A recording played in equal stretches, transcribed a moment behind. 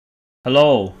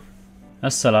Hello.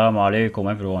 السلام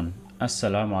عليكم everyone.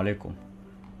 السلام عليكم.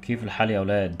 كيف الحال يا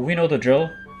أولاد؟ We know the drill.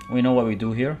 We know what we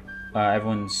do here.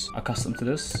 Everyone's accustomed to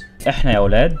this. إحنا يا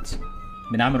أولاد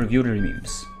بنعمل ريفيو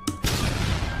للميمز.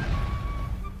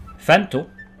 فانتوا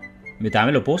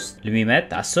بتعملوا بوست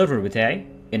لميمات على السيرفر بتاعي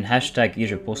in hashtag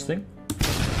Egypt posting.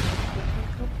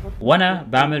 وأنا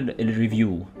بعمل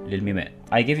الريفيو للميمات.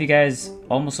 I give you guys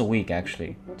almost a week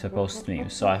actually to post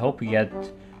memes. So I hope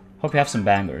you have some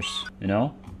bangers, you know?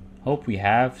 Hope we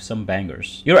have some bangers.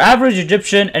 Your average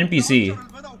Egyptian NPC.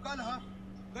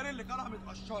 غير اللي كلها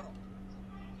متقشره.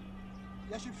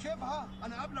 يا شبشبها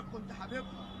انا قبلك كنت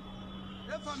حبيبها.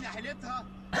 افهم يا حيلتها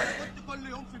انا كنت كل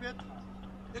يوم في بيتها.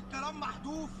 الكلام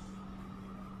محذوف.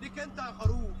 ليك انت يا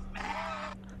خروف.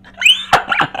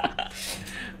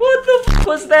 What the fuck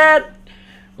was that?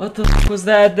 What the fuck was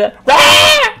that?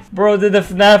 Bro, did the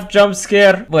FNAF jump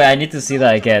scare? Wait, I need to see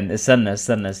that again. استنى.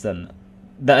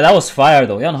 That was fire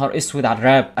though. يا نهار اسود على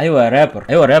الراب. ايوه يا رابر.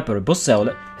 ايوه رابر. بص يا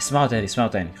ولد. اسمعوا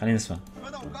تاني. خلينا نسمع.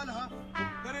 وكلها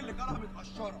غير اللي كلها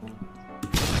متقشره.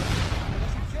 يا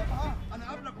شبشبها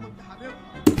انا قبلك كنت حبيبها.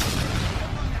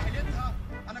 افهم يا حيلتها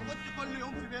انا كنت كل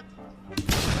يوم في بيتها.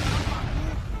 الكلام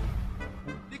محذوف.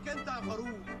 ليك انت يا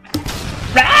خروف.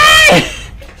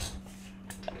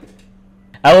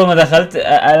 اول ما دخلت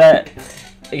انا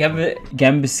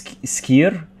جنب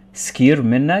سكير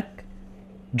منك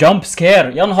جامب سكير.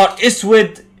 يا نهار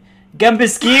اسود جنب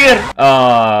سكير.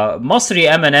 مصري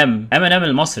ام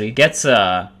المصري gets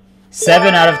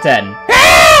 7 out of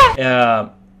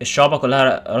 10. الشعبة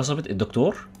كلها رسبت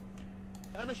الدكتور.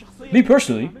 انا شخصيا Me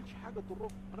personally. ما بعملش حاجه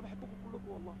تضركم. انا بحبكم كلكم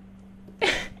والله.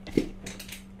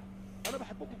 انا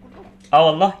بحبكم كلكم.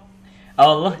 والله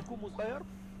كلكم صغير.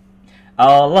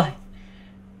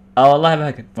 والله يا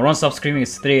بهجت. Marwan stop screaming.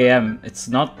 It's 3 a.m. It's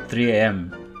not 3 a.m.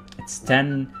 It's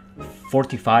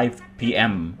 10:45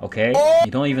 p.m. Okay?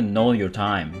 You don't even know your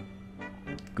time.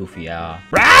 Goofy,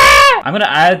 I'm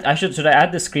gonna add. Should I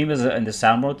add the scream as in the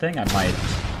soundboard thing? I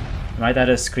might add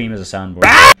a scream as a soundboard.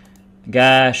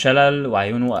 جا شلل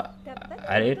وعيونه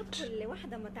عرقت. تدخل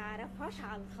لواحدة ما تعرفهاش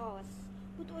على الخاص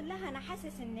وتقول لها أنا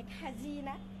حاسس إنك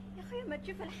حزينة. يا أخويا ما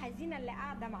تشوف الحزينة اللي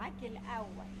قاعدة معاك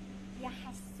الأول. يا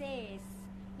حساس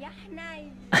يا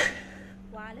حنين.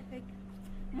 وعلى فكرة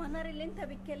منار اللي أنت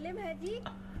بتكلمها دي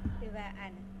تبقى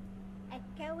أنا.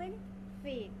 أكونت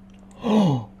فيك.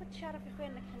 كنتش أعرف يا أخويا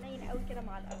إنك حنين قوي كده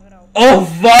مع الأغراب.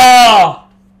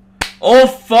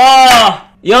 اوفا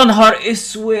يا نهار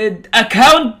اسود.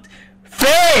 اكاونت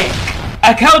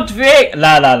فيك.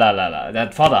 لا ده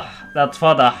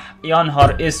اتفضح. يا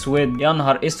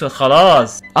نهار اسود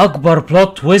خلاص. اكبر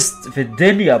بلوت تويست في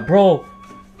الدنيا برو.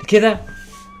 كده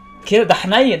ده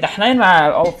حنين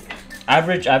مع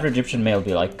average Egyptian male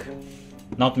be like.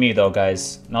 Not me though guys,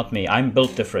 not me. I'm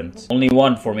built different. Only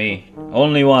one for me.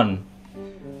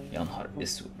 يا نهار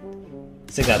اسود.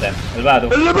 سكت دام اللي بعده.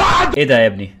 ايه ده يا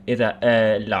ابني؟ ايه ده؟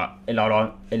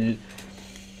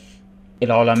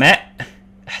 العلماء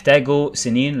احتاجوا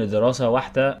سنين لدراسة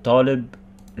واحدة طالب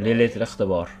ليلة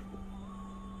الاختبار.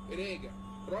 راجع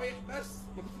رايح بس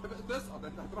تسقط.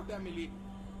 انت هتروح تعمل ايه؟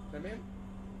 تمام؟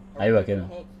 ايوه كده.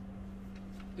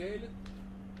 تالت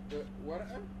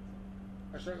ورقه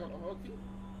اشغل اهاتي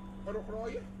اروح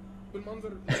رايح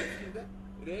بالمنظر الجميل ده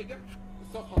راجع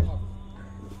الصفحه اتحفظت.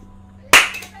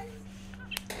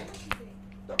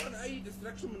 طبعا اي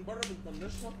ديستراكشن من بره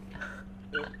بنطنشها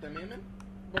تماما.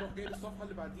 بروح جايب الصفحه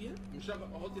اللي بعديها مشغل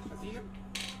اهاتي الحزينه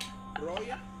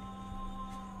رايح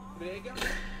راجع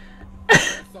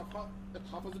الصفحه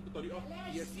اتحفظت بطريقه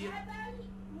يسيره.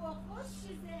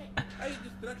 اي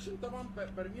ديستراكشن طبعا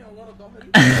برميها ورا ظهري.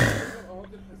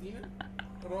 اهاتي الحزينه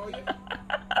رايح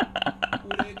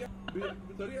وراجع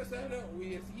بطريقه سهله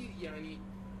ويسير. يعني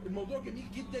الموضوع جميل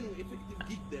جدا وافكتيف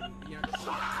جدا يعني.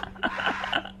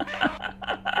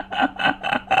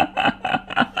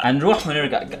 هنروح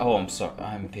ونرجع. I'm sorry.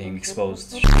 I'm being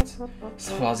exposed. استغفر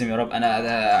الله العظيم يا رب.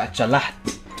 انا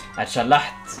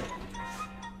اتشلحت.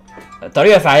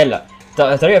 طريقة فعالة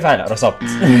رصبت.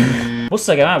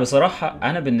 بصوا يا جماعة بصراحة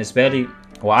انا بالنسبة لي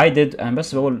انا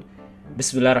بس بقول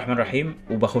بسم الله الرحمن الرحيم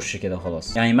وبخش كده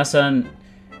وخلاص. يعني مثلا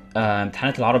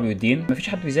امتحانات العربي والدين مفيش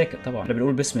حد بيذاكر طبعا. احنا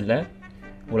بنقول بسم الله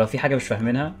ولو في حاجة مش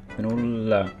فاهمينها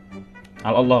بنقول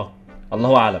على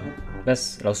الله اعلم.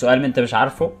 بس لو سؤال انت مش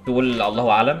عارفه تقول الله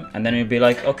اعلم and then you'll be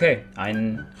like اوكي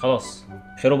عين خلاص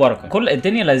خير وبركه. كل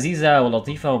الدنيا لذيذه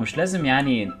ولطيفه ومش لازم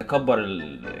يعني نكبر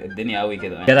الدنيا قوي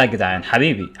كده. كده يا جدعان.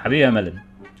 حبيبي يا ملن.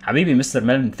 حبيبي مستر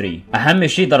ملن 3. اهم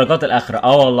شيء درجات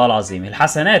الاخره. والله العظيم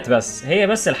الحسنات بس. هي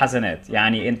بس الحسنات.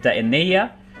 يعني انت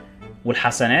النيه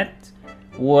والحسنات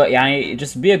ويعني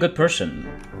just be a good person.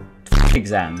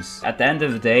 exams. At the end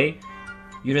of the day,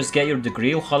 you just get your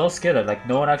degree وخلاص كده. Like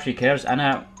no one actually cares.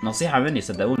 أنا نصيحة مني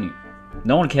صدقوني.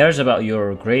 No one cares about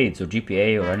your grades or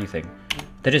GPA or anything.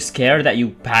 They just care that you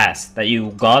passed, that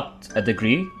you got a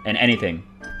degree in anything.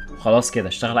 خلاص كده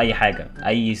اشتغل أي حاجة،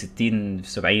 أي 60 في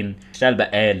 70، اشتغل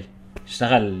بقال،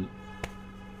 اشتغل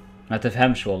ما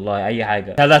تفهمش والله أي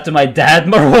حاجة. Tell that to my dad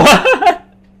مروان.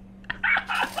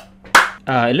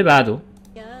 اللي بعده.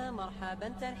 يا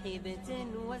مرحبا ترحيبة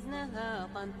وزنها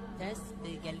طن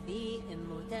تسبق قلبي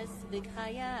وتسبق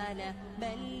خياله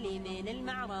بلي من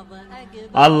المعرض أقبل.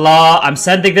 Allah, I'm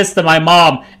sending this to my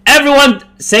mom. Everyone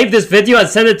save this video and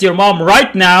send it to your mom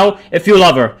right now if you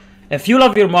love her. If you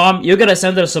love your mom, you're gonna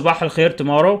send her Sabah al Khair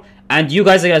tomorrow and you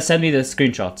guys are gonna send me the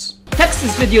screenshots. Text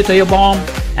this video to your mom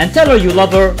and tell her you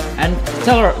love her and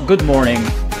tell her good morning,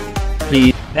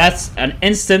 please. That's an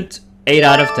instant 8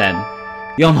 out of 10.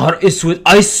 يا نهار اسود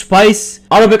ice spice,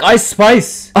 Arabic ice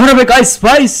spice, Arabic ice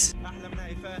spice.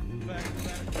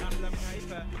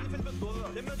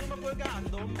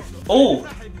 Oh,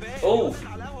 oh,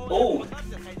 oh.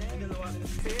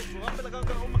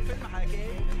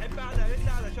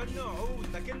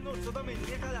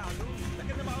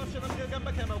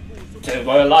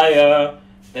 You're a liar.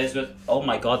 Oh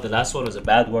my god, the last one was a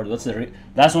bad word.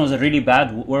 Last one was a really bad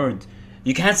word.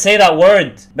 You can't say that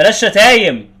word. بلاش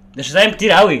شتايم. ده شتايم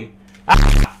كتير قوي.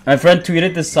 My friend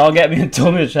tweeted this song at me and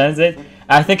told me to translate.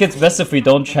 I think it's best if we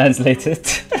don't translate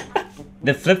it.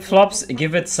 The flip-flops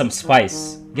give it some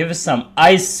spice. Give it some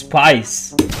ice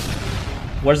spice.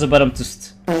 Where's the bottom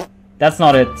twist? That's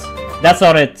not it. That's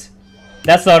not it.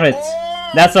 That's not it.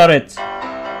 That's not it.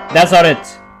 That's not it.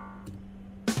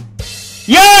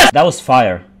 Yes! That was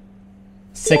fire.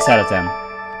 6 out of 10.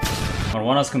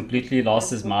 Marwan has completely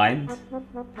lost his mind.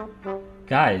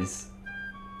 Guys,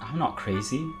 I'm not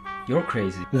crazy. You're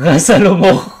crazy. غسلوا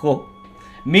مخه.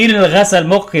 مين اللي غسل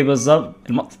مخي بالظبط؟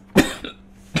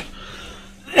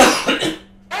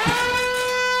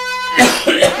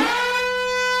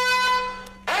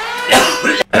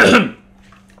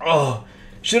 Oh,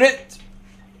 shit!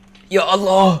 Ya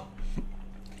Allah!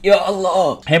 Ya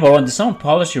Allah! Hey Marwan, did someone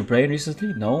polish your brain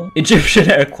recently? No? Egyptian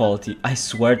air quality. I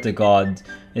swear to God,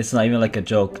 it's not even like a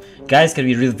joke. Guys, can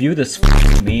we review this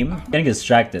meme? I'm getting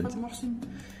distracted.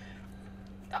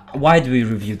 Why do we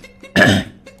review?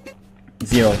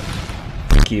 0.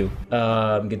 Thank you.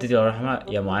 جدتي الله يرحمها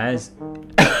يا معاذ.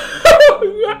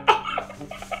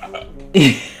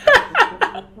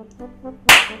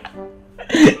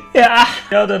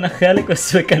 يا ده انا خالك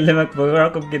بس بكلمك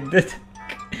برقم جدتك.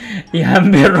 يا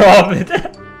عمي الرعب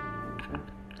ده.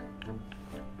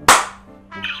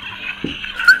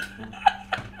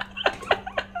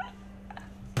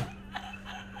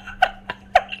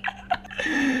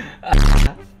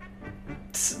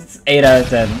 It's 8 out of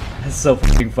 10. It's so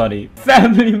fucking funny.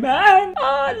 Family man.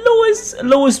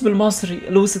 لويس بالمصري.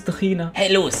 لويس التخينة.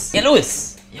 Hey لويس. يا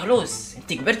لويس. يا لويس.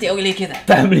 انت كبرتي قوي ليه كده؟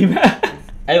 Family man.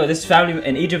 ايوه this family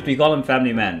in Egypt we call him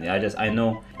family man. I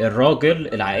know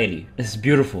الراجل العائلي. It's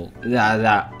beautiful.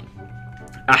 ده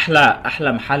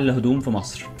احلى محل هدوم في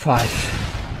مصر. 5.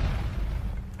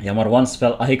 يا مروان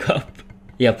spell eye cup.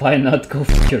 يا pine nut go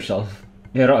fuck yourself.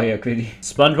 ايه رأيك في دي؟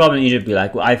 SpongeBob in Egypt be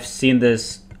like I've seen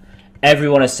this.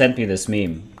 Everyone has sent me this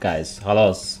meme. Guys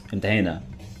خلاص انتهينا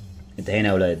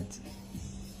يا ولاد.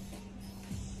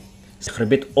 يخرب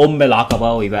بيت ام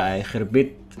العقباوي بقى. يخرب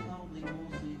بيت.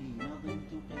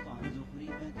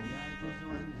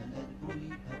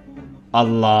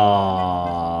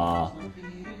 الله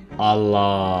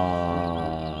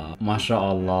الله ما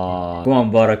شاء الله.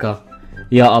 كمان بركة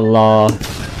يا الله.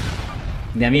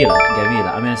 جميلة.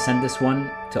 I'm gonna send this one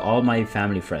to all my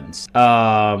family friends.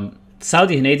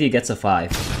 Saudi Hanedi gets a 5.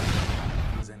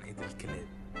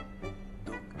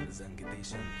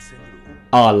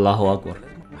 الله أكبر.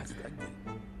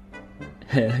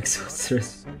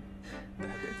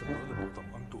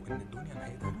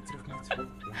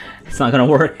 It's not gonna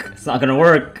work. It's not gonna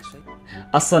work.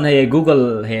 اصلا هي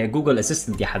جوجل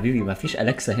اسيستنت يا حبيبي. ما فيش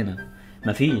اليكسا هنا.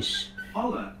 ما فيش.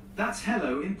 Hola, that's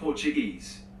hello in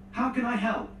Portuguese. How can I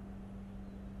help?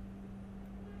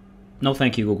 No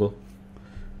thank you جوجل.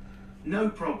 No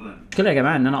problem. كده يا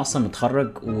جماعه ان انا اصلا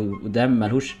متخرج وده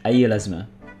ملوش اي لازمه.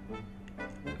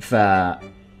 ف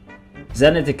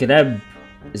زنقة الكلاب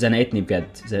زنقتني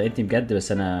بجد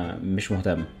بس انا مش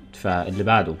مهتم. فاللي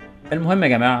بعده. المهم يا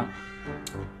جماعه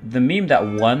the meme that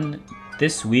won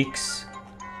this week's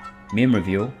meme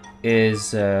review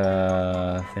is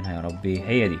فينها يا ربي؟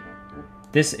 هي دي.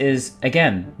 This is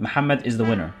again Muhammad is the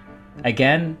winner.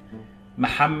 Again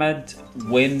Muhammad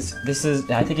wins. This is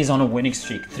I think he's on a winning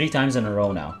streak 3 times in a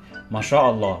row now. ما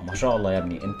شاء الله يا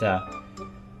ابني.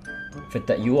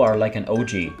 You are like an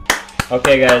OG.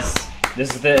 Okay guys,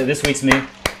 this week's me.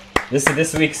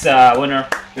 This week's winner.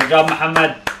 Good job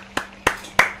محمد.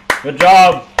 Good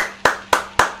job.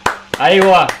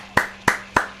 أيوة.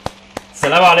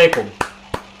 السلام عليكم.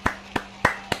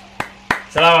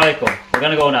 السلام عليكم. We're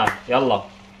gonna go now. يلا.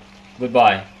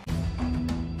 Goodbye.